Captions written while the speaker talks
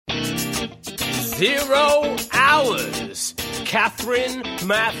0 hours. Catherine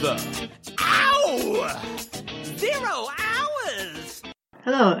Mather. Ow! 0 hours!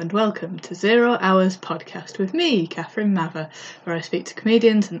 Hello and welcome to 0 Hours Podcast with me, Catherine Mather, where I speak to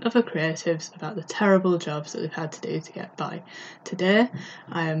comedians and other creatives about the terrible jobs that they've had to do to get by. Today,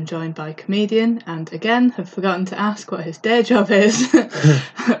 I am joined by comedian and again have forgotten to ask what his day job is,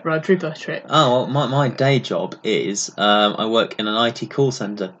 Rhodri Buttrick. Oh, well, my day job is I work in an IT call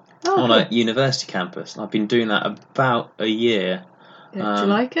centre on a university campus. I've been doing that about a year. Yeah, do you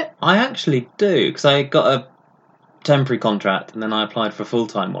like it? I actually do, because I got a temporary contract and then I applied for a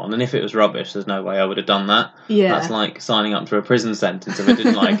full-time one, and if it was rubbish there's no way I would have done that. Yeah. That's like signing up for a prison sentence if I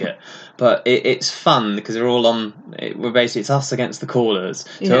didn't like it. But it's fun because we're all we're basically, it's us against the callers,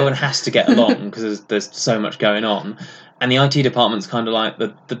 so everyone has to get along because there's so much going on, and the IT department's kind of like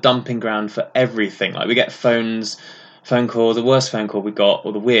the dumping ground for everything. Like we get phone calls. The worst phone call we got,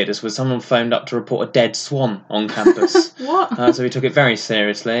 or the weirdest, was someone phoned up to report a dead swan on campus. What? So we took it very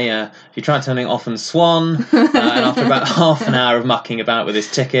seriously. He tried turning it off on Swan, and after about half an hour of mucking about with his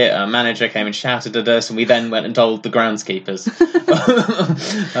ticket, a manager came and shouted at us, and we then went and told the groundskeepers.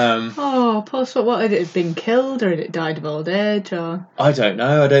 Poor Swan. What, had it been killed, or had it died of old age, or? I don't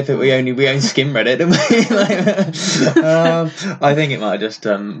know. I don't think we only skim read it, didn't we? I think it might have just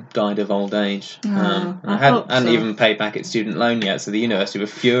died of old age. I hadn't even paid back its student loan yet, so the university were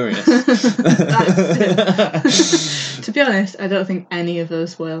furious. To be honest, I don't think any of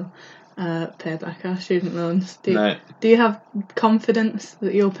us will pay back our student loans. Do you have confidence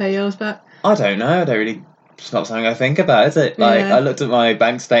that you'll pay yours back? I don't know. It's not something I think about, is it? I looked at my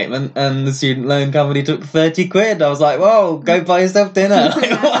bank statement and the student loan company took 30 quid. I was like, whoa, go buy yourself dinner.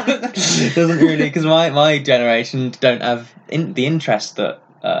 It doesn't really, because my generation don't have the interest that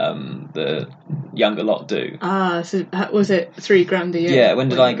the younger lot do. So was it $3,000 a year? Yeah, when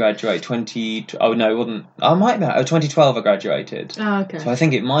did I graduate? 2012 I graduated. Oh, okay. So I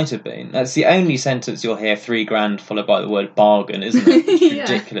think it might have been. That's the only sentence you'll hear, $3,000 followed by the word bargain, isn't it? It's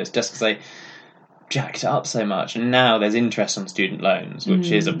ridiculous, just because they jacked it up so much. And now there's interest on student loans,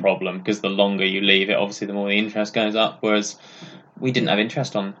 which is a problem, because the longer you leave it, obviously the more the interest goes up, whereas we didn't have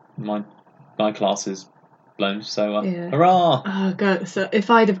interest on my classes. Loans, so hurrah! Oh god! So if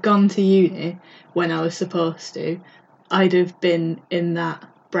I'd have gone to uni when I was supposed to, I'd have been in that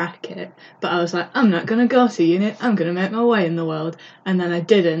bracket. But I was like, I'm not gonna go to uni. I'm gonna make my way in the world. And then I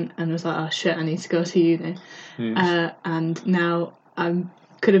didn't, and was like, oh shit, I need to go to uni. And now I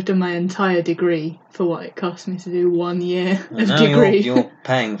could have done my entire degree for what it cost me to do 1 year of degree. You're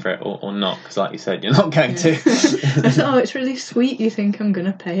paying for it or not, because like you said, you're not going to. I thought, it's really sweet you think I'm going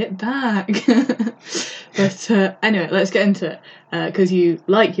to pay it back. But anyway, let's get into it, because you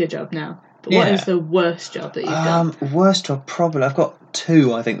like your job now. But what is the worst job that you've done? Worst job, probably. I've got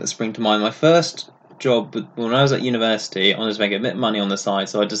two, I think, that spring to mind. My first job, when I was at university, I wanted to make a bit of money on the side,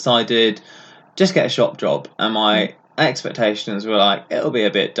 so I decided just get a shop job, and my expectations were like, it'll be a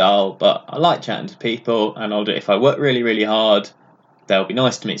bit dull, but I like chatting to people, and if I work really, really hard, they'll be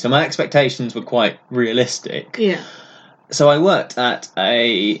nice to me. So my expectations were quite realistic. Yeah. So I worked at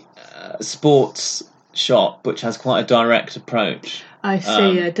a sports shop, which has quite a direct approach. I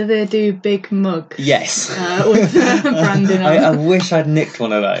see. Do they do big mugs? Yes. With branding on? I wish I'd nicked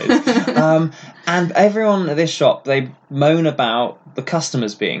one of those. And everyone at this shop, they moan about the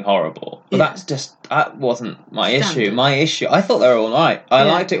customers being horrible. But that wasn't my issue. My issue, I thought they were all right. I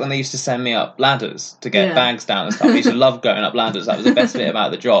liked it when they used to send me up ladders to get bags down and stuff. I used to love going up ladders. That was the best bit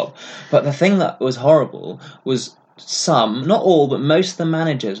about the job. But the thing that was horrible was some, not all, but most of the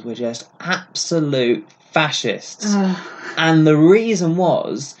managers were just absolute fascists. And the reason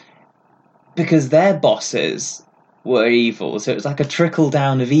was because their bosses were evil, so it was like a trickle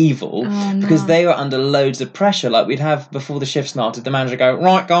down of evil. Because they were under loads of pressure. Like we'd have, before the shift started, the manager go,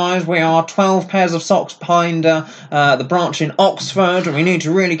 right guys, we are 12 pairs of socks behind the branch in Oxford, and we need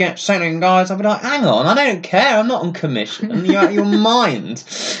to really get selling, guys. I'd be like, hang on, I don't care, I'm not on commission. You're out of your mind.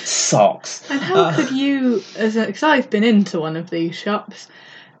 Socks. And how could you, because I've been into one of these shops,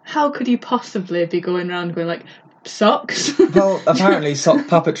 how could you possibly be going around going like, socks? Well, apparently sock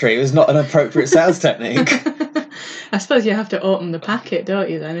puppetry was not an appropriate sales technique. I suppose you have to open the packet, don't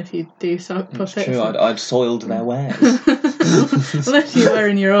you, then, if you do sock puppets? It's true, I'd soiled their wares. Unless you're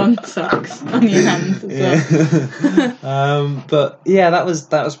wearing your own socks on your hands as well. But yeah, that was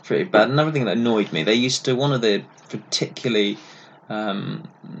pretty bad. Another thing that annoyed me, one of the particularly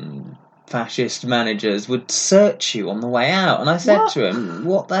fascist managers would search you on the way out. And I said to him,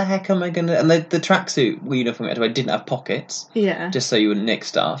 what the heck am I going to... And the tracksuit uniform I didn't have pockets. Yeah. Just so you wouldn't nick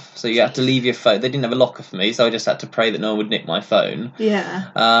stuff. So you had to leave your phone. They didn't have a locker for me, so I just had to pray that no one would nick my phone. Yeah.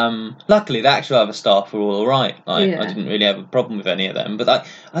 Luckily, the actual other staff were all right. I didn't really have a problem with any of them. But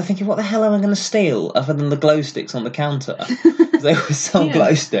I'm thinking, what the hell am I going to steal other than the glow sticks on the counter? They were some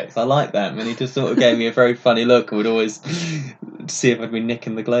glow sticks. I like them. And he just sort of gave me a very funny look and would always see if I'd been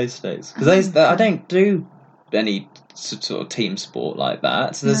nicking the glow sticks. Because I don't do any sort of team sport like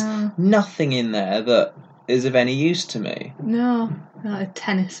that. So there's nothing in there that is of any use to me. No, not a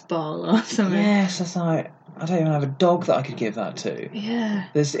tennis ball or something. Yes, it's like, I don't even have a dog that I could give that to. Yeah.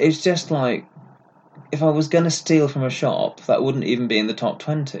 It's just like, if I was going to steal from a shop, that wouldn't even be in the top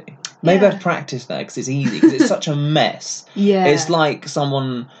 20. Maybe I'd practice there because it's easy, because it's such a mess. Yeah. It's like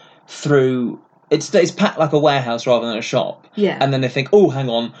someone threw... It's packed like a warehouse rather than a shop. Yeah. And then they think, oh, hang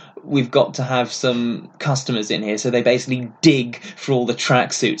on, we've got to have some customers in here. So they basically dig for all the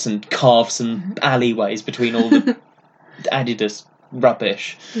tracksuits and carve some alleyways between all the Adidas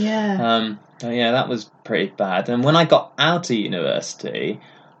rubbish. Yeah. Yeah, that was pretty bad. And when I got out of university,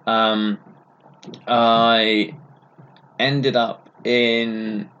 I ended up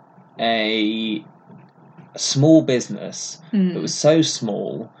in a small business. It was so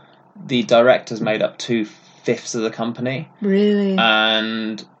small, the directors made up 2/5 of the company. Really?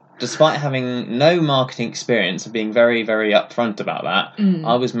 And despite having no marketing experience and being very, very upfront about that,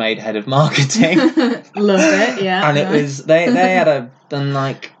 I was made head of marketing. Love it, yeah. And it was, they had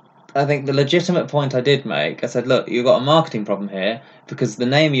I think the legitimate point I did make, I said, look, you've got a marketing problem here because the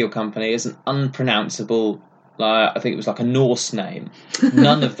name of your company is an unpronounceable, I think it was like a Norse name.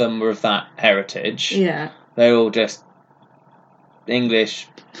 None of them were of that heritage. Yeah. They're all just English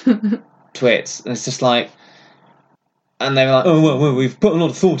twits. And it's just like... And they were like, oh, well, we've put a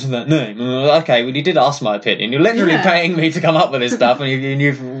lot of thought in that name. And I was like, okay, well, you did ask my opinion. You're literally paying me to come up with this stuff, and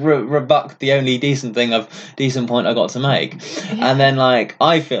you've rebucked the only decent point I got to make. Yeah. And then,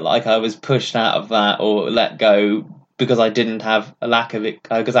 I feel like I was pushed out of that or let go because I didn't have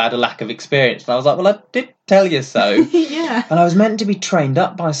because I had a lack of experience. And I was like, well, I did tell you so. Yeah. And I was meant to be trained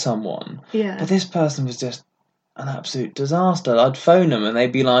up by someone. Yeah. But this person was just an absolute disaster. I'd phone them and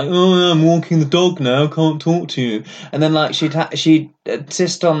they'd be like, oh, I'm walking the dog now, can't talk to you. And then she'd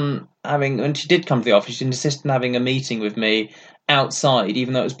insist on having, when she did come to the office, she'd insist on having a meeting with me outside,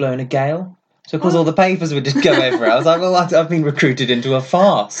 even though it was blowing a gale. So of course all the papers would just go over it. I was like, well, I've been recruited into a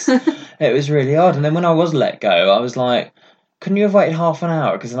farce. It was really odd. And then when I was let go, I was like, couldn't you have waited half an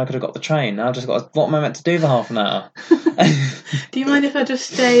hour? Because then I could have got the train. Now I've just got, what am I meant to do for half an hour? Do you mind if I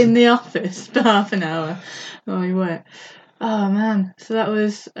just stay in the office for half an hour? Oh, you were. Oh, man. So that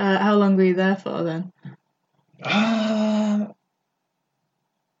was... how long were you there for, then?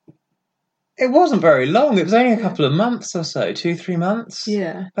 It wasn't very long. It was only a couple of months or so, 2-3 months.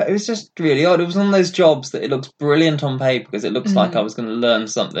 Yeah. But it was just really odd. It was one of those jobs that it looks brilliant on paper because it looks like I was going to learn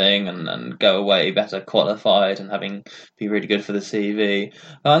something and go away better qualified and be really good for the CV.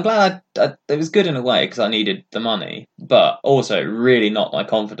 I'm glad it was good in a way because I needed the money, but also really not my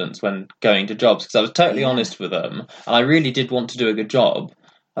confidence when going to jobs because I was totally honest with them and I really did want to do a good job.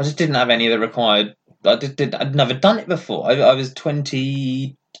 I just didn't have any of the required... I'd never done it before. I was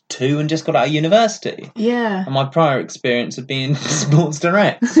 22 and just got out of university. Yeah. And my prior experience had been Sports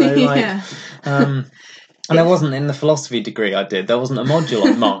Direct. So and there wasn't in the philosophy degree I did. There wasn't a module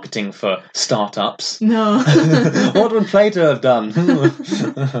on marketing for startups. No. What would Plato have done?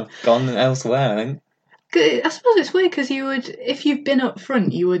 Gone elsewhere, I think. I suppose it's weird because you would, if you've been up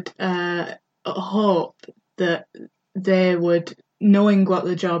front, you would hope that they would, knowing what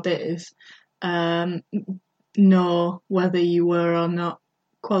the job is, know whether you were or not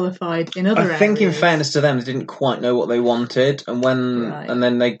qualified in other areas. I think in fairness to them, they didn't quite know what they wanted, and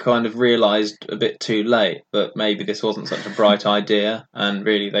then they kind of realised a bit too late that maybe this wasn't such a bright idea, and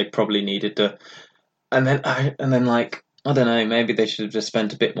really they probably needed to. And then I don't know, maybe they should have just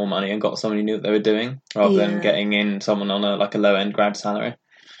spent a bit more money and got someone who knew what they were doing rather than getting in someone on a low end grad salary.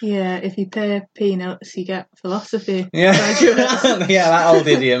 Yeah, if you pay peanuts, you get philosophy. Yeah, yeah, that old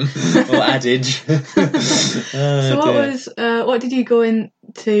idiom or adage. So what did you go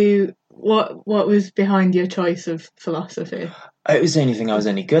into? What was behind your choice of philosophy? It was the only thing I was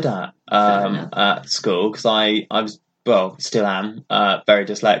any good at school because I was, well, still am very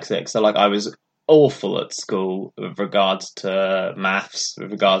dyslexic. So I was awful at school with regards to maths,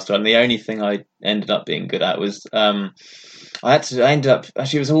 and the only thing I ended up being good at was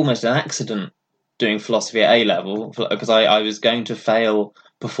it was almost an accident doing philosophy at A level because I was going to fail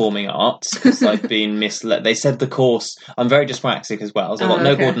performing arts because I'd been misled. They said the course, I'm very dyspraxic as well, so I've got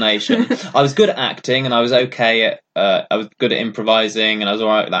no coordination. I was good at acting and I was okay at I was good at improvising and I was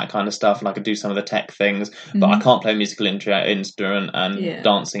alright with that kind of stuff, and I could do some of the tech things, but I can't play a musical instrument, and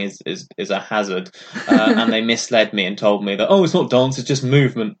dancing is a hazard. And they misled me and told me that, oh, it's not dance, it's just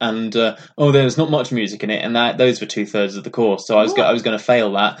movement, and there's not much music in it, and those were 2/3 of the course, so I was going to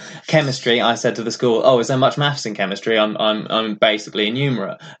fail that. Chemistry, I said to the school, oh, is there much maths in chemistry? I'm basically a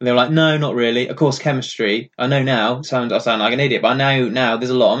numerate, and they were like, no, not really. Of course, chemistry, I know now, I sound like an idiot, but I know now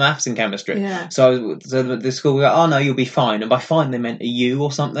there's a lot of maths in chemistry. So the school were like, oh no, you'll be fine, and by fine they meant a U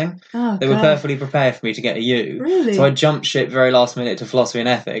or something. They were perfectly prepared for me to get a U. Really? So I jumped ship very last minute to philosophy and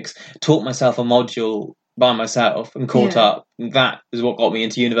ethics, taught myself a module by myself and caught up. That is what got me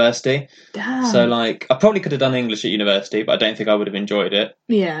into university. Damn. So like, I probably could have done English at university, but I don't think I would have enjoyed it.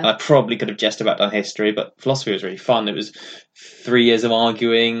 And I probably could have just about done history, but philosophy was really fun. It was 3 years of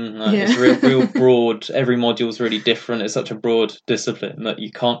arguing. It's real broad. Every module's really different. It's such a broad discipline that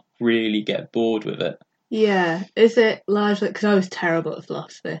you can't really get bored with it. Yeah, is it largely because I was terrible at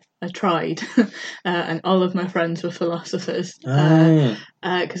philosophy? I tried, and all of my friends were philosophers because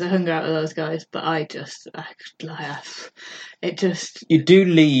I hung out with those guys. But you do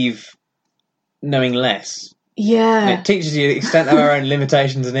leave knowing less. Yeah, it teaches you the extent of our own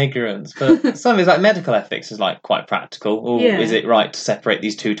limitations and ignorance. But some of it's like medical ethics is like quite practical. Or is it right to separate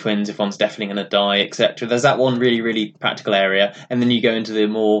these two twins if one's definitely going to die, etc.? There's that one really, really practical area, and then you go into the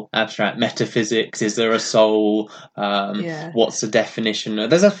more abstract metaphysics. Is there a soul? What's the definition?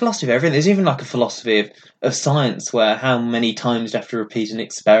 There's a philosophy of everything. There's even like a philosophy of science where how many times you have to repeat an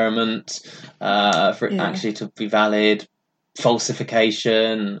experiment for it actually to be valid,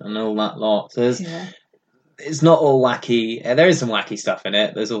 falsification, and all that lot. So it's not all wacky. There is some wacky stuff in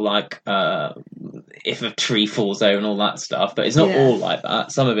it. There's all like if a tree falls over and all that stuff, but it's not all like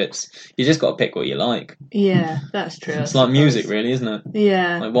that. Some of it's you just got to pick what you like. Yeah, that's true. It's like music, really, isn't it?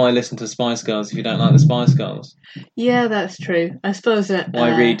 Yeah. Like, why listen to Spice Girls if you don't like the Spice Girls? Yeah, that's true. I suppose that.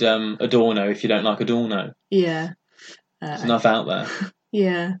 Why read Adorno if you don't like Adorno? Yeah. There's enough out there.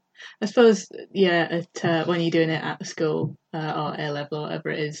 Yeah. I suppose, when you're doing it at school or A-level or whatever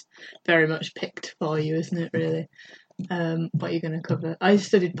it is, very much picked for you, isn't it, really? What you're going to cover. I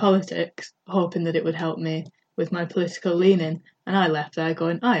studied politics, hoping that it would help me with my political leaning, and I left there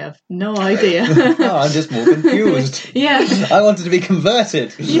going, I have no idea. I'm just more confused. I wanted to be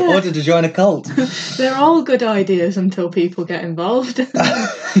converted. I wanted to join a cult. They're all good ideas until people get involved.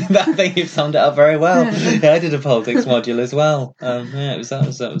 I think you've summed it up very well. I did a politics module as well.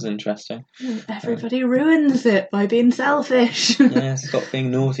 That was interesting. Everybody ruins it by being selfish. Stop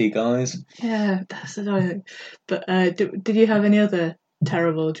being naughty, guys. Yeah, that's annoying. But did you have any other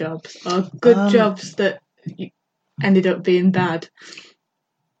terrible jobs or good jobs that you ended up being bad?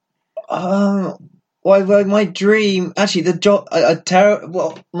 Well, my dream, actually, the job,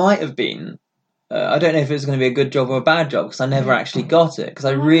 might have been. I don't know if it was going to be a good job or a bad job because I never actually got it. Because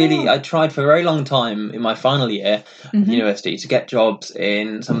I tried for a very long time in my final year of university to get jobs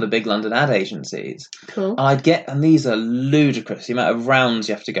in some of the big London ad agencies. Cool. And these are ludicrous, the amount of rounds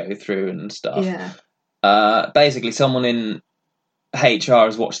you have to go through and stuff. Yeah. Basically, someone in HR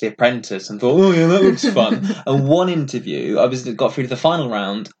has watched The Apprentice and thought, oh yeah, that looks fun. And one interview, I got through to the final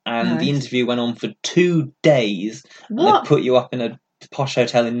round, and the interview went on for 2 days. What? And they put you up in a posh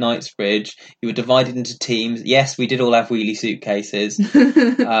hotel in Knightsbridge. You were divided into teams. Yes, we did all have wheelie suitcases,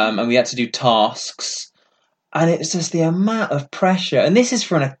 and we had to do tasks. And it's just the amount of pressure. And this is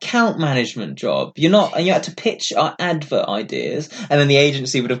for an account management job. And you had to pitch our advert ideas. And then the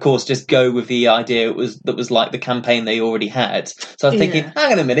agency would, of course, just go with the idea that was like the campaign they already had. So I was thinking,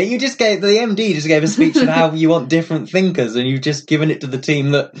 hang on a minute, the MD just gave a speech on how you want different thinkers. And you've just given it to the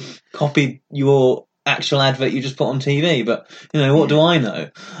team that copied your actual advert you just put on TV. But, what do I know?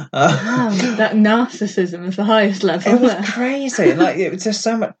 That narcissism is the highest level. It was crazy. It was just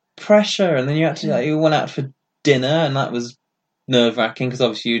so much pressure. And then you had to, you went out for dinner, and that was nerve-wracking because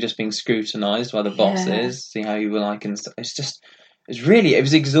obviously you're just being scrutinised by the bosses, see how you were like, and stuff. It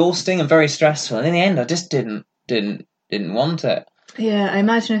was exhausting and very stressful, and in the end I just didn't want it. I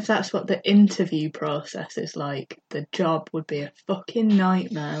imagine if that's what the interview process is like, the job would be a fucking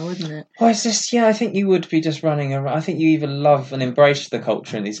nightmare, wouldn't it? Well, it's just, I think you would be just running around. I think you either love and embrace the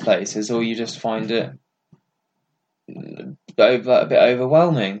culture in these places, or you just find it a bit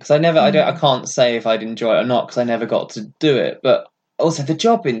overwhelming, because I can't say if I'd enjoy it or not because I never got to do it. But also the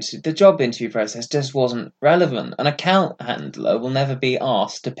job interview process just wasn't relevant. An account handler will never be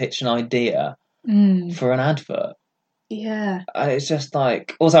asked to pitch an idea for an advert. It's just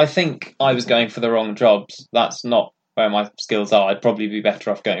like, also I think I was going for the wrong jobs. That's not where my skills are, I'd probably be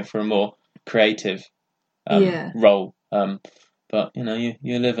better off going for a more creative role. But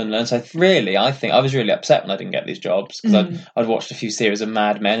you live and learn. So really, I think I was really upset when I didn't get these jobs, because I'd watched a few series of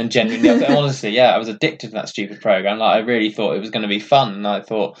Mad Men, and genuinely, honestly, I was addicted to that stupid program. Like, I really thought it was going to be fun, and I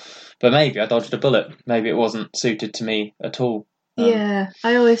thought, but maybe I dodged a bullet. Maybe it wasn't suited to me at all. I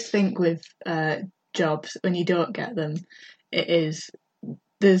always think with jobs, when you don't get them, there's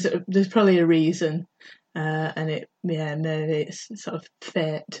probably a reason. And maybe it's sort of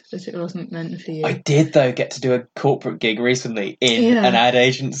fate that it wasn't meant for you. I did, though, get to do a corporate gig recently in an ad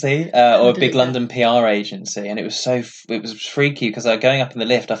agency or a big London PR agency, and it was it was freaky, because going up in the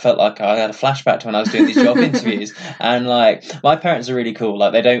lift, I felt like I had a flashback to when I was doing these job interviews, and like, my parents are really cool.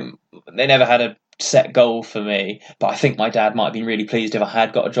 Like, they never had a set goal for me, but I think my dad might have been really pleased if I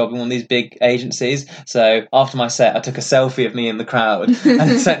had got a job in one of these big agencies. So after my set, I took a selfie of me in the crowd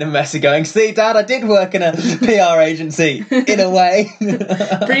and sent him a message going, "See, Dad, I did work in a PR agency in a way."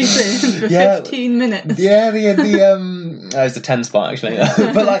 Briefly for 15 minutes. It was the 10 spot actually,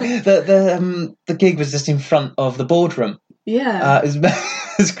 but like the gig was just in front of the boardroom.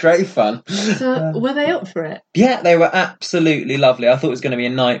 It was great fun. So were they up for it? Yeah, they were absolutely lovely. I thought it was going to be a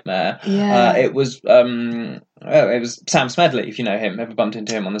nightmare. It was Sam Smedley, if you know him, ever bumped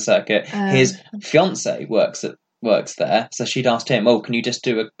into him on the circuit. His fiance works there, so she'd asked him, "Oh, can you just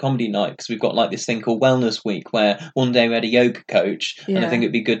do a comedy night, because we've got like this thing called Wellness Week, where one day we had a yoga coach, and I think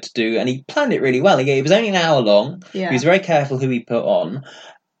it'd be good to do." And he planned it really well. It was only an hour long. He was very careful who he put on.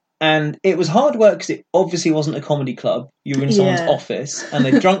 And it was hard work, because it obviously wasn't a comedy club. You were in someone's office, and they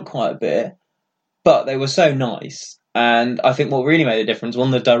drunk quite a bit, but they were so nice. And I think what really made a difference,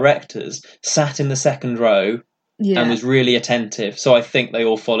 one of the directors sat in the second row and was really attentive. So I think they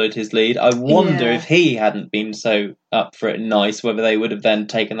all followed his lead. I wonder if he hadn't been so up for it and nice, whether they would have then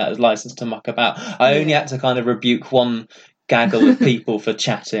taken that as license to muck about. I only had to kind of rebuke one gaggle of people for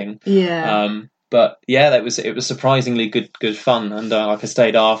chatting. But it was surprisingly good fun, and I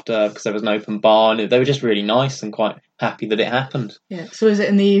stayed after, because there was an open bar, and they were just really nice and quite happy that it happened. Yeah. So was it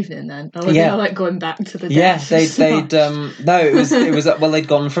in the evening then? Or were they like going back to the desk? It was well, they'd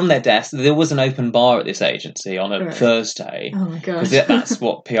gone from their desk. There was an open bar at this agency on a Thursday. Oh my god! Because that's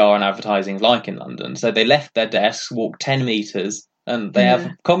what PR and advertising is like in London. So they left their desks, walked 10 metres. And they have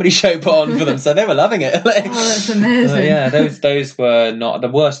a comedy show put on for them, so they were loving it. That's amazing. Those were not the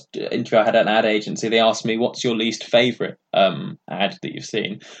worst interview I had at an ad agency. They asked me, "What's your least favourite ad that you've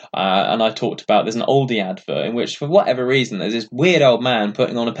seen?" And I talked about, there's an Aldi advert in which, for whatever reason, there's this weird old man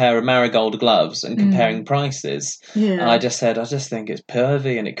putting on a pair of marigold gloves and comparing prices. And I just said, "I just think it's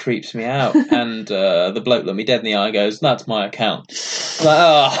pervy and it creeps me out." And the bloke looked me dead in the eye and goes, "That's my account." I'm like,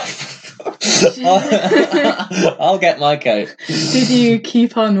 oh. I'll get my coat. Did you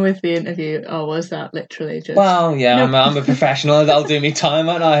keep on with the interview, or was that literally just... Well, yeah, no. I'm a professional. That'll do me time,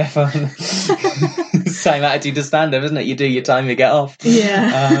 won't I? Same attitude to stand-up, isn't it? You do your time, you get off. So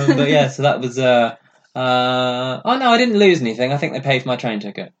that was... oh no, I didn't lose anything. I think they paid for my train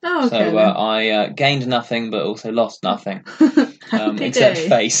ticket. Oh, okay. So I gained nothing, but also lost nothing. Except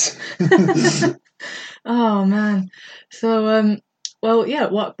face. Oh, man. So,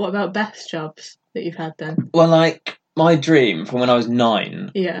 what about best jobs that you've had then? Well, like, my dream from when I was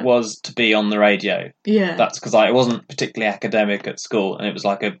 9 was to be on the radio. Yeah. That's because I wasn't particularly academic at school, and it was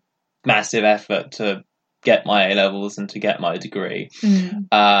like a massive effort to get my A-levels and to get my degree. And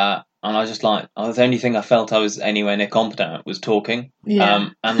I was just like, the only thing I felt I was anywhere near competent at was talking.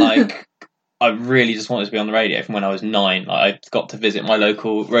 And like, I really just wanted to be on the radio from when I was 9. I got to visit my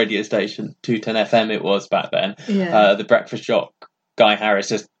local radio station, 210 FM it was back then. The breakfast jock, Guy Harris,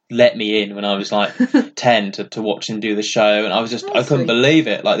 just let me in when I was like 10 to watch him do the show, and I was just I couldn't believe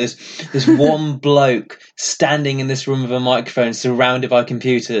it. Like this one bloke standing in this room with a microphone surrounded by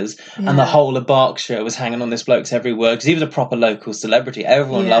computers, and the whole of Berkshire was hanging on this bloke's every word, because he was a proper local celebrity.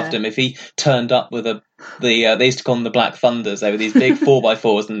 Everyone loved him. If he turned up with they used to call them the Black Thunders. They were these big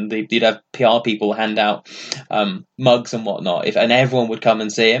 4x4s, and you'd have PR people hand out mugs and whatnot, and everyone would come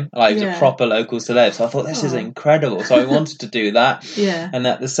and see him. Like, he was a proper local celeb. So I thought, this is incredible. So I wanted to do that. And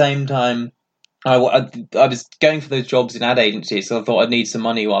at the same time, I was going for those jobs in ad agencies, so I thought I'd need some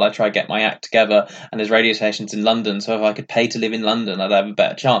money while I try to get my act together. And there's radio stations in London, so if I could pay to live in London, I'd have a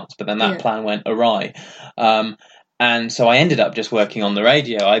better chance. But then that plan went awry. And so I ended up just working on the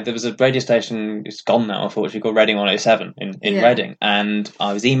radio. There was a radio station, it's gone now, unfortunately, called Reading 107 in Reading. And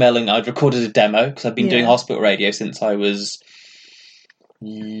I was emailing, I'd recorded a demo, because I'd been doing hospital radio since I was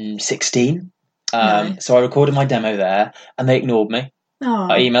 16. So I recorded my demo there, and they ignored me. Oh.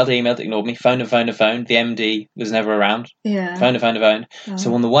 I emailed, ignored me. Phoned. The MD was never around. Yeah. Phoned. Oh.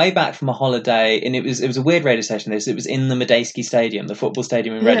 So on the way back from a holiday, and it was a weird radio station. It was in the Medeski Stadium, the football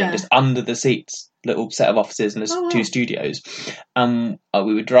stadium in Reading, just under the seats, little set of offices and there's 2 studios. We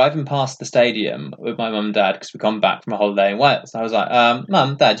were driving past the stadium with my mum and dad because we'd come back from a holiday in Wales. I was like,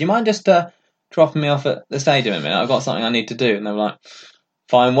 Mum, Dad, do you mind just dropping me off at the stadium a minute? I've got something I need to do. And they were like,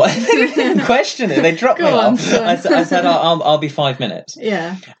 fine. What? They didn't question it. They dropped me off. I said, I'll be 5 minutes.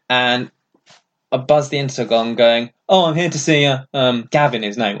 Yeah. And I buzzed the intercom going, oh, I'm here to see you. Gavin,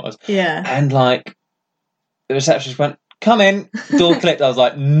 his name was. Yeah. And like, the receptionist went, come in. Door clicked. I was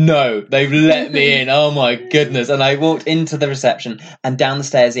like, no, they've let me in. Oh my goodness. And I walked into the reception, and down the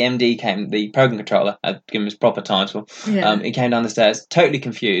stairs, the MD came, the program controller, I'd give him his proper title. Yeah. He came down the stairs, totally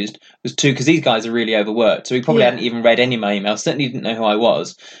confused. It was because these guys are really overworked. So he probably hadn't even read any of my emails, certainly didn't know who I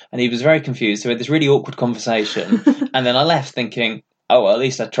was. And he was very confused. So we had this really awkward conversation. And then I left thinking, oh, well, at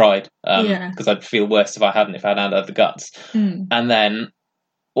least I tried. Because I'd feel worse if I hadn't had the guts. And then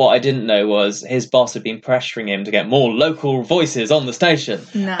what I didn't know was his boss had been pressuring him to get more local voices on the station.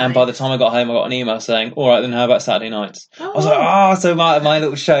 Nice. And by the time I got home, I got an email saying, all right, then how about Saturday nights? I was like, so my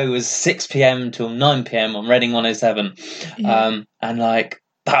little show was 6 p.m. till 9 p.m. on Reading 107. And like,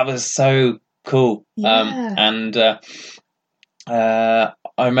 that was so cool. I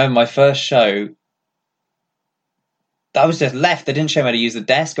remember my first show, I was just left. They didn't show me how to use the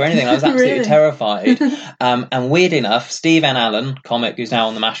desk or anything. I was absolutely terrified. And weird enough, Steve N. Allen, comic who's now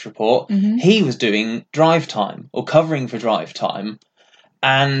on the MASH Report, he was doing drive time or covering for drive time.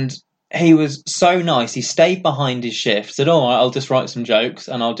 And he was so nice. He stayed behind his shift, said, all right, I'll just write some jokes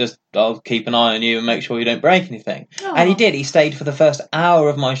and I'll keep an eye on you and make sure you don't break anything. Aww. And he did. He stayed for the first hour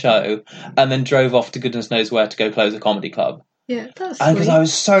of my show and then drove off to goodness knows where to go close a comedy club. Yeah, that's And because I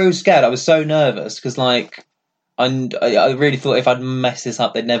was so scared, I was so nervous because like, and I really thought if I'd mess this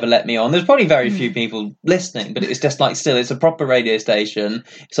up, they'd never let me on. There's probably very few people listening, but it's just like still, it's a proper radio station.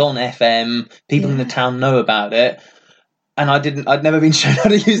 It's on FM. People in the town know about it. And I'd never been shown how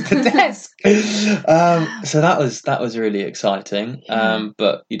to use the desk. So that was really exciting.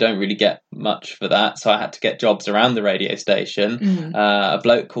 But you don't really get much for that. So I had to get jobs around the radio station. A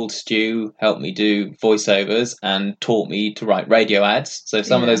bloke called Stu helped me do voiceovers and taught me to write radio ads. So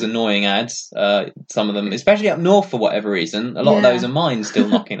some of those annoying ads, some of them, especially up north for whatever reason, a lot of those are mine still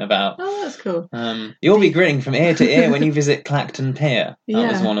knocking about. Oh, that's cool. You'll be grinning from ear to ear when you visit Clacton Pier.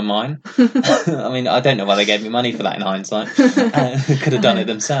 That was one of mine. I mean, I don't know why they gave me money for that in hindsight. Could have done it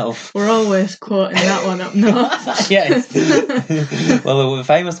themselves. We're always quoting that one up north. Yes. Well, the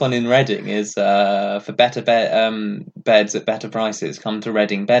famous one in Reading is for better beds at better prices, come to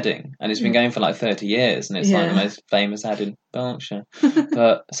Reading Bedding, and it's been going for like 30 years, and it's like the most famous ad in Berkshire.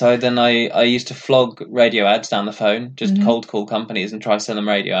 But so then I used to flog radio ads down the phone, just cold call companies and try sell them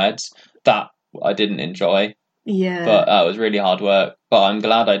radio ads. That I didn't enjoy. Yeah. But that was really hard work. But I'm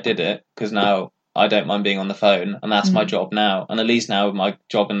glad I did it because now I don't mind being on the phone, and that's my job now. And at least now with my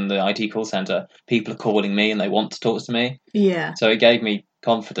job in the IT call centre, people are calling me and they want to talk to me. Yeah. So it gave me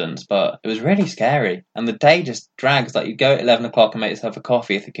confidence, but it was really scary. And the day just drags. Like you go at 11 o'clock and make yourself a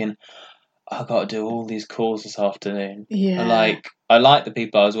coffee thinking, I've got to do all these calls this afternoon. Yeah. And I like the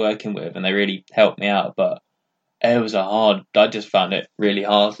people I was working with and they really helped me out, but it was I just found it really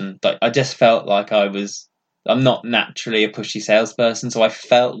hard. And I just felt like I'm not naturally a pushy salesperson, so I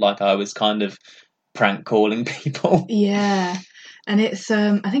felt like I was kind of prank calling people. Yeah. And it's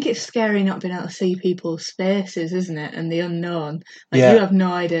I think it's scary not being able to see people's faces, isn't it? And the unknown. You have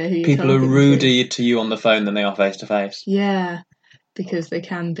no idea who you're talking to. People are ruder to you on the phone than they are face to face. Yeah. Because they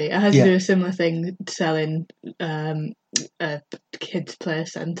can be. I had to do a similar thing selling a kids' play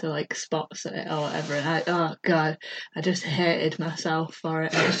centre, like spots at it or whatever, and I just hated myself for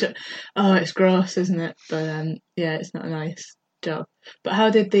it. It's gross, isn't it? But it's not a nice job. But how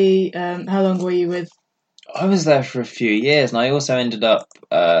long were you with? I was there for a few years, and I also ended up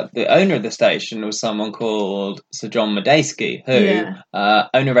the owner of the station was someone called Sir John Medeski, who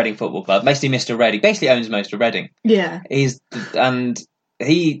owner of Reading Football Club, basically Mr. Reading, basically owns most of Reading. Yeah,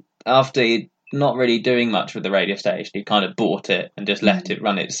 he after not really doing much with the radio station, he kind of bought it and just let it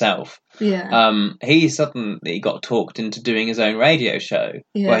run itself. Yeah. He suddenly got talked into doing his own radio show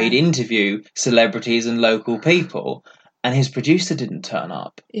where he'd interview celebrities and local people. And his producer didn't turn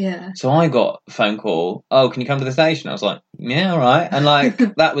up. Yeah. So I got a phone call, can you come to the station? I was like, yeah, all right. And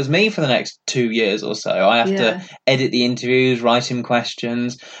that was me for the next 2 years or so. I have to edit the interviews, write him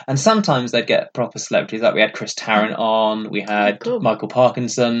questions. And sometimes they'd get proper celebrities. Like we had Chris Tarrant on, we had Michael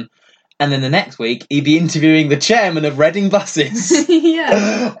Parkinson. And then the next week, he'd be interviewing the chairman of Reading Buses.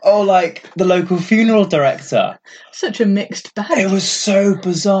 Yeah. Or, like, the local funeral director. Such a mixed bag. It was so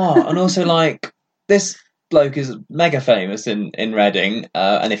bizarre. And also, like, this bloke is mega famous in Reading.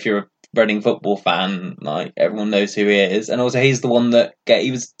 And if you're a Reading football fan, like, everyone knows who he is. And also, he's the one that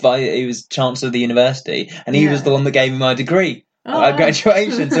he was chancellor of the university. And he was the one that gave me my degree at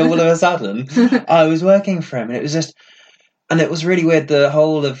graduation. So all of a sudden, I was working for him. And it was just... And it was really weird, the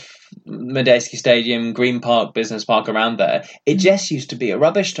whole of Madejski Stadium, Green Park, Business Park around there, it just used to be a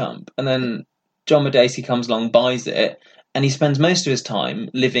rubbish dump. And then John Madejski comes along, buys it, and he spends most of his time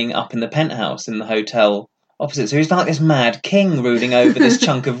living up in the penthouse in the hotel opposite. So he's like this mad king ruling over this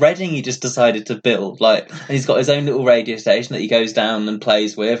chunk of Reading he just decided to build. And he's got his own little radio station that he goes down and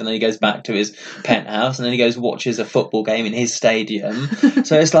plays with, and then he goes back to his penthouse, and then he goes watches a football game in his stadium.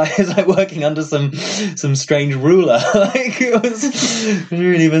 So it's like working under some strange ruler. It was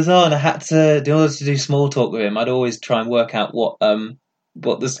really bizarre, and I had to, in order to do small talk with him, I'd always try and work out what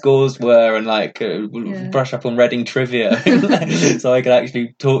the scores were and brush up on Reading trivia so I could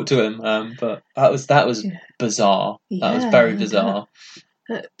actually talk to him. But that was bizarre. That was very bizarre.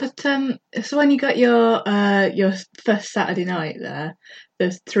 But so when you got your first Saturday night there,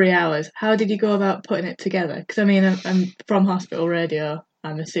 there's 3 hours. How did you go about putting it together? Because I mean, I'm from hospital radio.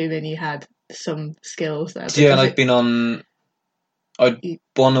 I'm assuming you had some skills there. Yeah, and I'd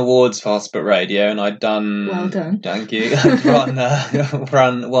won awards for Hospital Radio, and I'd done... Well done. Thank you. I'd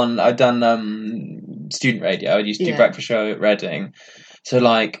done student radio. I used to do breakfast show at Reading. So,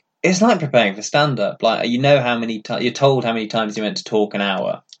 like, it's like preparing for stand-up. Like, you know how many times... You're told how many times you're meant to talk an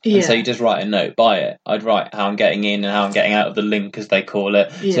hour. Yeah. And so you just write a note by it. I'd write how I'm getting in and how I'm getting out of the link, as they call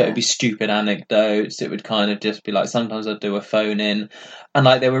it. Yeah. So it would be stupid anecdotes. It would kind of just be like, sometimes I'd do a phone in. And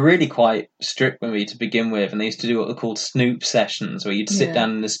like, they were really quite strict with me to begin with. And they used to do what were called snoop sessions, where you'd sit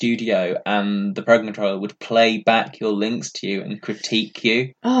down in the studio and the program controller would play back your links to you and critique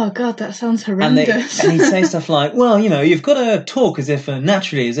you. Oh God, that sounds horrendous. And he'd say stuff like, well, you know, you've got to talk as if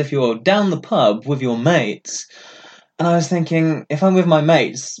naturally, as if you're down the pub with your mates. And I was thinking, if I'm with my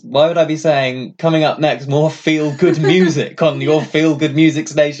mates, why would I be saying, coming up next, more feel-good music on your feel-good music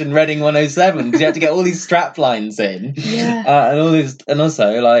station, Reading 107? Because you have to get all these strap lines in. Yeah. And all this, and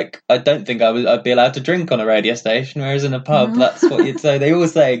also, like, I don't think I'd be allowed to drink on a radio station, whereas in a pub, that's what you'd say. They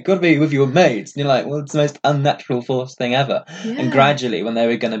always say, got to be with your mates. And you're like, well, it's the most unnatural forced thing ever. Yeah. And gradually, when they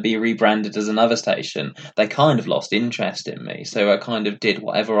were going to be rebranded as another station, they kind of lost interest in me. So I kind of did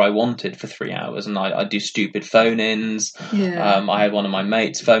whatever I wanted for 3 hours, and I'd do stupid phone-ins. Yeah. I had one of my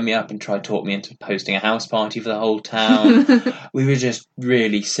mates phone me up and try to talk me into hosting a house party for the whole town. We were just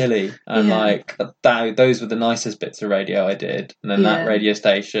really silly, and those were the nicest bits of radio I did. And then that radio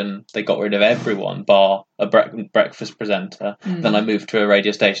station, they got rid of everyone bar a breakfast presenter. Then I moved to a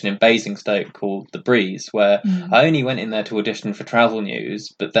radio station in Basingstoke called The Breeze, where I only went in there to audition for travel news,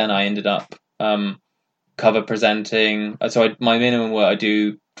 but then I ended up cover presenting. So my minimum work, I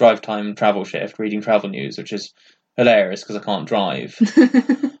do drive time travel shift, reading travel news, which is hilarious because I can't drive.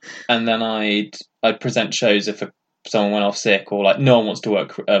 And then I'd present shows if someone went off sick, or like no one wants to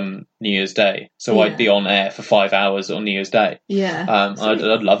work New Year's Day, so I'd be on air for 5 hours on New Year's Day.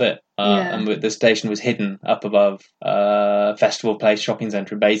 I'd love it. And the station was hidden up above Festival Place shopping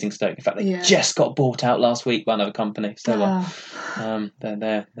centre in Basingstoke. In fact, they just got bought out last week by another company, so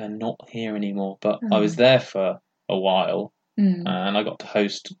they're not here anymore. But I was there for a while. And I got to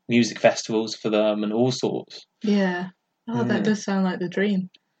host music festivals for them and all sorts. Yeah. Oh, that does sound like the dream.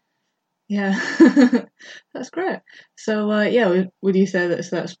 Yeah. That's great. So, would you say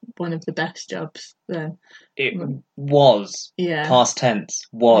that's one of the best jobs then? It was. Yeah. Past tense.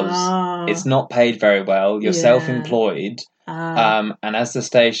 Was. Oh. It's not paid very well. You're self-employed. And as the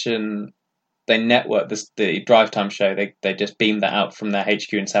station... They network the drive time show. They just beamed that out from their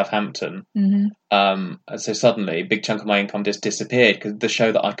HQ in Southampton. So suddenly, a big chunk of my income just disappeared because the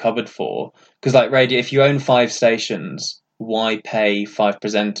show that I covered for. Because like radio, if you own 5 stations, why pay 5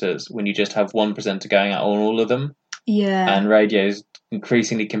 presenters when you just have one presenter going out on all of them? Yeah. And radio is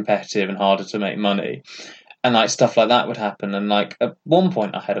increasingly competitive and harder to make money. And like stuff like that would happen. And like at one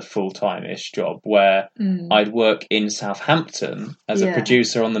point I had a full-time-ish job where I'd work in Southampton as a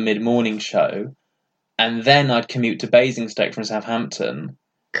producer on the mid-morning show, and then I'd commute to Basingstoke from Southampton,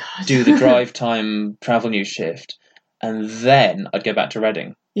 do the drive time travel news shift, and then I'd go back to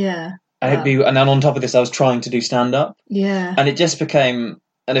Reading. Yeah. And then on top of this I was trying to do stand-up. Yeah. And it just became,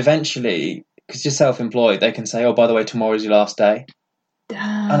 and eventually, because you're self-employed, they can say, oh, by the way, tomorrow's your last day.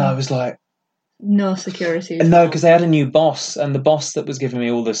 Damn. And I was like, no security. As No, well. because they had a new boss, and the boss that was giving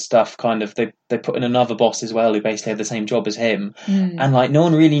me all this stuff, kind of, they put in another boss as well, who basically had the same job as him, and like no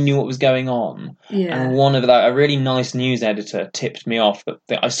one really knew what was going on. Yeah. And one of a really nice news editor tipped me off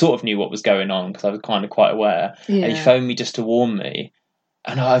that I sort of knew what was going on because I was kind of quite aware. Yeah. And he phoned me just to warn me.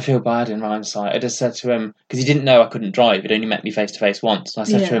 And I feel bad in hindsight. I just said to him, because he didn't know I couldn't drive. He'd only met me face to face once. And I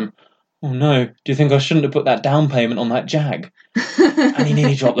said to him, "Oh no, do you think I shouldn't have put that down payment on that Jag?" And he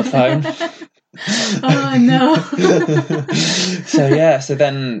nearly dropped the phone. Oh no. So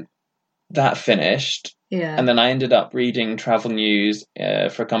then that finished. Yeah. And then I ended up reading travel news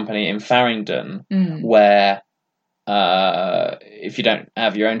for a company in Farringdon where if you don't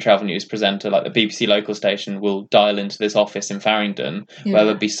have your own travel news presenter, like the BBC local station will dial into this office in Farringdon where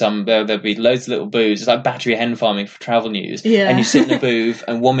there'll be loads of little booths. It's like battery hen farming for travel news. Yeah. And you sit in a booth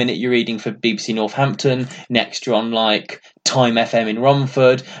and 1 minute you're reading for BBC Northampton, next you're on like Time FM in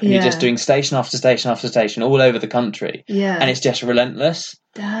Romford, and you're just doing station after station after station all over the country. Yeah. And it's just relentless.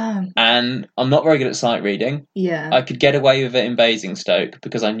 Damn. And I'm not very good at sight reading. Yeah. I could get away with it in Basingstoke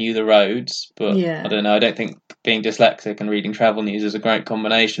because I knew the roads, but I don't know. I don't think being dyslexic and reading travel news is a great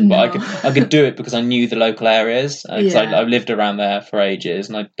combination. No. But I could do it because I knew the local areas. Because I've lived around there for ages,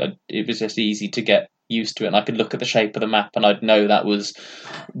 and it was just easy to get used to it. And I could look at the shape of the map, and I'd know that was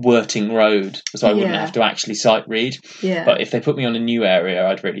Worting Road, so I wouldn't have to actually sight read. Yeah. But if they put me on a new area,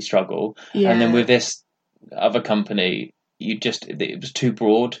 I'd really struggle. Yeah. And then with this other company, it was too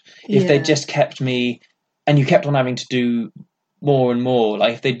broad. If they just kept me, and you kept on having to do more and more,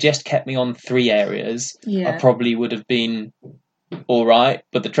 like if they just kept me on 3 areas, I probably would have been all right.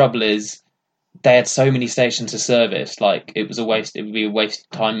 But the trouble is, they had so many stations to service, like it would be a waste of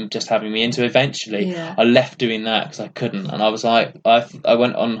time just having me in. So eventually I left doing that because I couldn't, and I was like,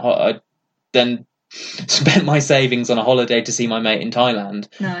 I then spent my savings on a holiday to see my mate in Thailand.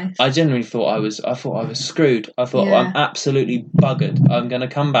 Nice. I genuinely thought I was screwed. I thought I'm absolutely buggered. I'm going to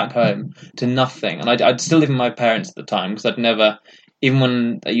come back home to nothing. And I'd still live with my parents at the time because I'd never, even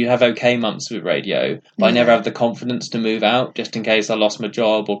when you have okay months with radio, but I never had the confidence to move out just in case I lost my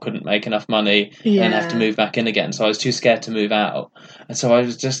job or couldn't make enough money and have to move back in again. So I was too scared to move out. And so I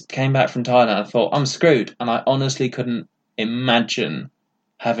just came back from Thailand. I thought, I'm screwed. And I honestly couldn't imagine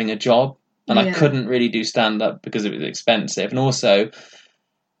having a job. And I couldn't really do stand-up because it was expensive. And also,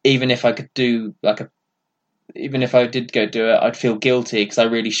 even if I could do even if I did go do it, I'd feel guilty because I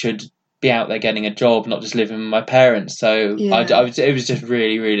really should be out there getting a job, not just living with my parents. So it was just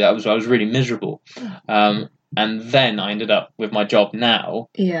really, really, I was really miserable. And then I ended up with my job now.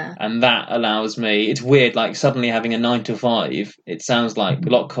 Yeah. And that allows me, it's weird, like suddenly having a 9 to 5, it sounds like a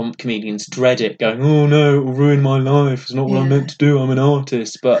lot of comedians dread it, going, oh no, it will ruin my life. It's not what I'm meant to do. I'm an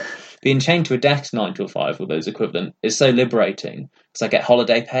artist. But being chained to a desk 9 to 5 or those equivalent is so liberating because I get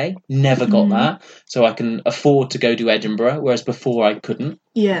holiday pay. Never got that. So I can afford to go to Edinburgh, whereas before I couldn't.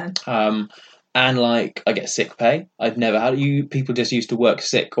 Yeah. And like I get sick pay. I've never had people just used to work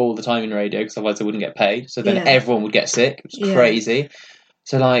sick all the time in radio because otherwise they wouldn't get paid. So then everyone would get sick. It was crazy.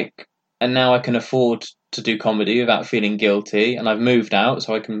 So like, and now I can afford to do comedy without feeling guilty. And I've moved out,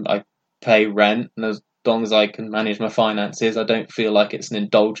 so I pay rent, and as long as I can manage my finances, I don't feel like it's an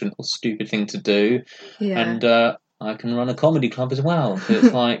indulgent or stupid thing to do. Yeah. And I can run a comedy club as well. So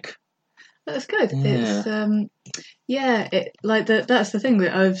it's like that's good. It's that's the thing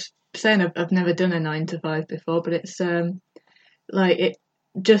that I've saying I've never done a 9 to 5 before, but it's like it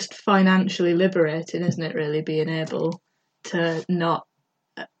just financially liberating, isn't it? Really being able to not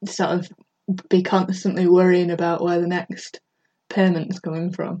sort of be constantly worrying about where the next payment's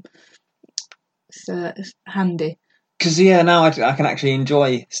coming from. So it's handy. Because now I can actually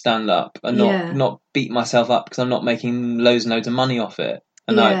enjoy stand up and not beat myself up because I'm not making loads and loads of money off it.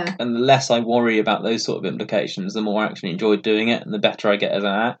 And and the less I worry about those sort of implications, the more I actually enjoy doing it, and the better I get as an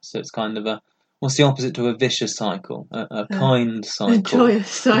act. So it's kind of what's the opposite to a vicious cycle? A kind cycle. A joyous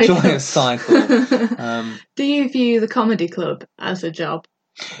cycle. A joyous cycle. Do you view the comedy club as a job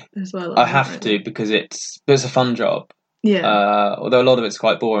as well? I have to because it's a fun job. Yeah. Although a lot of it's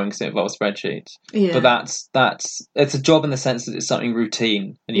quite boring because it involves spreadsheets. Yeah. But it's a job in the sense that it's something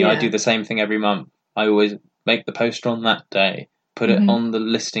routine, and I do the same thing every month. I always make the poster on that day. Put it on the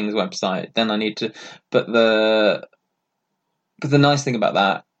listings website. Then I need to. But the nice thing about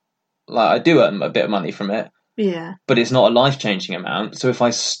that, like I do earn a bit of money from it. Yeah. But it's not a life-changing amount. So if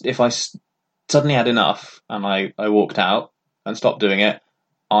I suddenly had enough and I walked out and stopped doing it,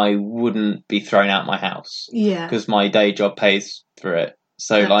 I wouldn't be thrown out my house. Yeah. Because my day job pays for it.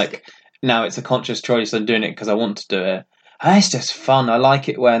 So now it's a conscious choice. I'm doing it because I want to do it. And it's just fun. I like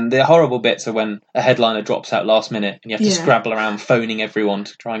it when the horrible bits are when a headliner drops out last minute and you have to scrabble around phoning everyone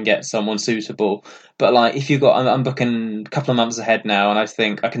to try and get someone suitable. But like, if you've got, I'm booking a couple of months ahead now, and I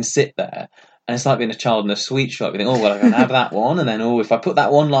think I can sit there. And it's like being a child in a sweet shop. You think, oh, well, I can have that one. And then, if I put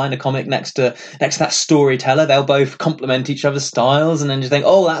that one line of comic next to that storyteller, they'll both complement each other's styles. And then you think,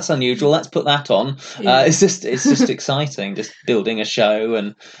 oh, that's unusual. Let's put that on. Yeah. It's just exciting, just building a show.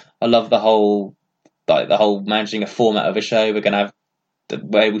 And I love the whole managing a format of a show. We're going to have the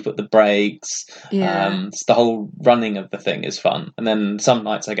way we put the breaks. It's the whole running of the thing is fun. And then some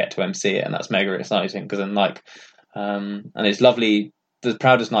nights I get to MC it, and that's mega exciting because then and it's lovely. The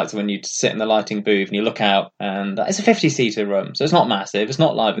proudest nights are when you sit in the lighting booth and you look out, and it's a 50-seater room, so it's not massive. It's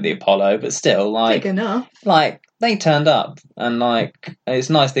not like with the Apollo, but still, like, big enough. Like, they turned up, and like,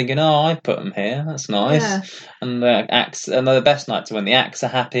 it's nice thinking, oh, I put them here. That's nice. Yeah. And the acts, and the best nights are when the acts are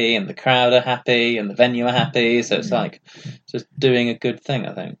happy, and the crowd are happy, and the venue are happy. So it's like just doing a good thing.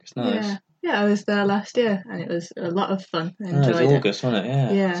 I think it's nice. Yeah, I was there last year, and it was a lot of fun. I enjoyed it was August, wasn't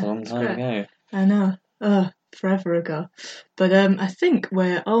it? Yeah, it's a long time ago. I know. Forever ago. But I think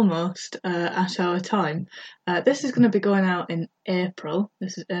we're almost at our time. This is going to be going out in April.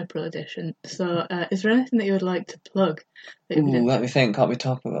 This is April edition. So is there anything that you would like to plug? Let me think. Can't be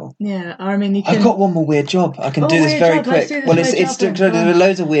topical. Yeah, or I mean, you can... I've got one more weird job. I can do this very quick. There are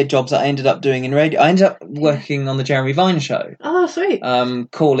loads of weird jobs that I ended up doing in radio. I ended up working on the Jeremy Vine show. Oh, sweet.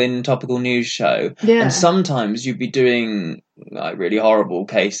 Call-in topical news show. Yeah. And sometimes you'd be doing like really horrible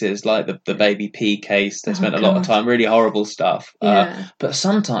cases, like the Baby P case. They spent a lot of time, really horrible stuff. But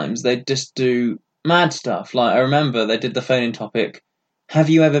sometimes they'd just do mad stuff. Like, I remember they did the phone-in topic, have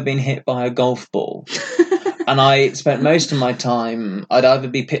you ever been hit by a golf ball? And I spent most of my time, I'd either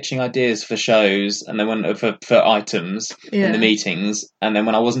be pitching ideas for shows and then for items in the meetings, and then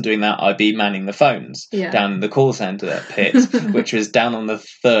when I wasn't doing that, I'd be manning the phones down in the call centre pit, which was down on the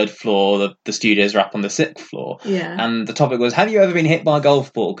 3rd floor. The studios were up on the 6th floor. And the topic was, have you ever been hit by a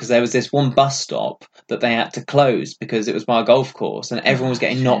golf ball? Because there was this one bus stop that they had to close because it was by a golf course, and everyone was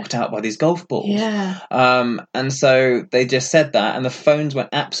getting knocked out by these golf balls. And so they just said that, and the phones went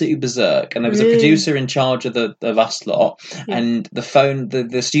absolutely berserk, and there was a producer in charge of of us lot, and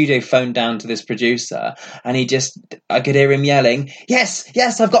the studio phoned down to this producer, and I could hear him yelling, yes,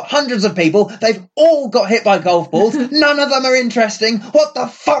 I've got hundreds of people, they've all got hit by golf balls, none of them are interesting, what the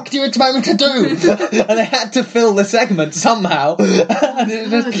fuck do you expect me to do? And they had to fill the segment somehow, and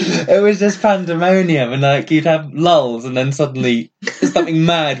it was just pandemonium, and like, you'd have lulls, and then suddenly something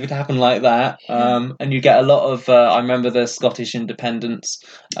mad would happen like that, and you get a lot of I remember the Scottish independence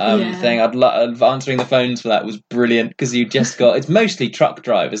thing. Answering the phones for that was brilliant, because you just got, it's mostly truck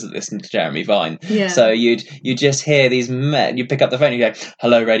drivers that listen to Jeremy Vine, so you just hear these men, you pick up the phone and you go,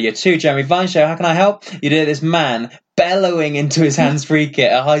 hello Radio 2, Jeremy Vine show, how can I help? You'd hear this man bellowing into his hands-free kit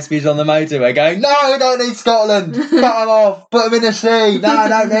at high speed on the motorway going, no, we don't need Scotland, cut them off, put them in the sea, no, I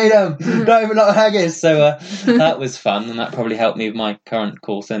don't need them, don't even like haggis. So that was fun, and that probably helped me with my current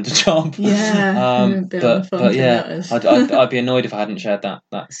call centre job. But yeah, I'd be annoyed if I hadn't shared that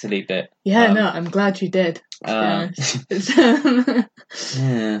silly bit. No, I'm glad you did. Yeah.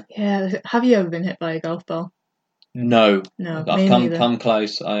 Have you ever been hit by a golf ball? No, I've come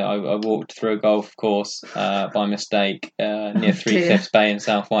close. I walked through a golf course by mistake near Three Fifths Bay in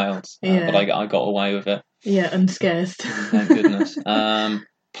South Wales, but I got away with it. Unscathed. Thank goodness.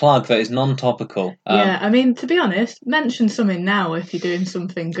 Plug that is non-topical. I mean, to be honest, mention something now if you're doing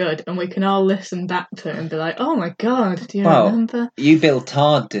something good, and we can all listen back to it and be like, oh my god, do you remember? You build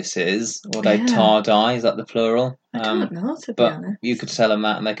TARDISes, or they TARDI, is that the plural? I don't know, to be honest. You could sell them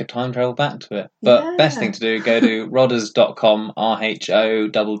that and they could time travel back to it. But best thing to do, go to rodders.com,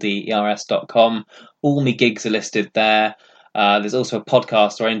 RHODDERS.com. All my gigs are listed there. There's also a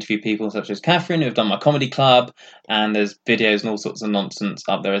podcast where I interview people such as Catherine, who've done my comedy club, and there's videos and all sorts of nonsense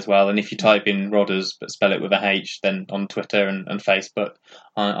up there as well. And if you type in Rodders but spell it with a H, then on Twitter and Facebook,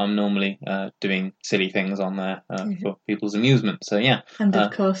 I'm normally doing silly things on there for people's amusement. So and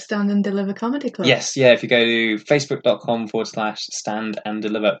of course, Stand and Deliver Comedy Club. Yes, if you go to facebook.com/Stand and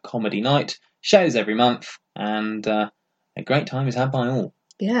Deliver Comedy Night, shows every month, and a great time is had by all.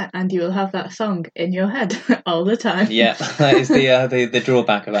 Yeah, and you will have that song in your head all the time. Yeah, that is the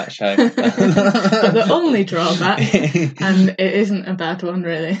drawback of that show. But the only drawback, and it isn't a bad one,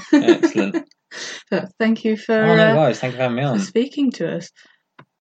 really. Excellent. But thank you for... no worries. Thank you for having me on. Speaking to us.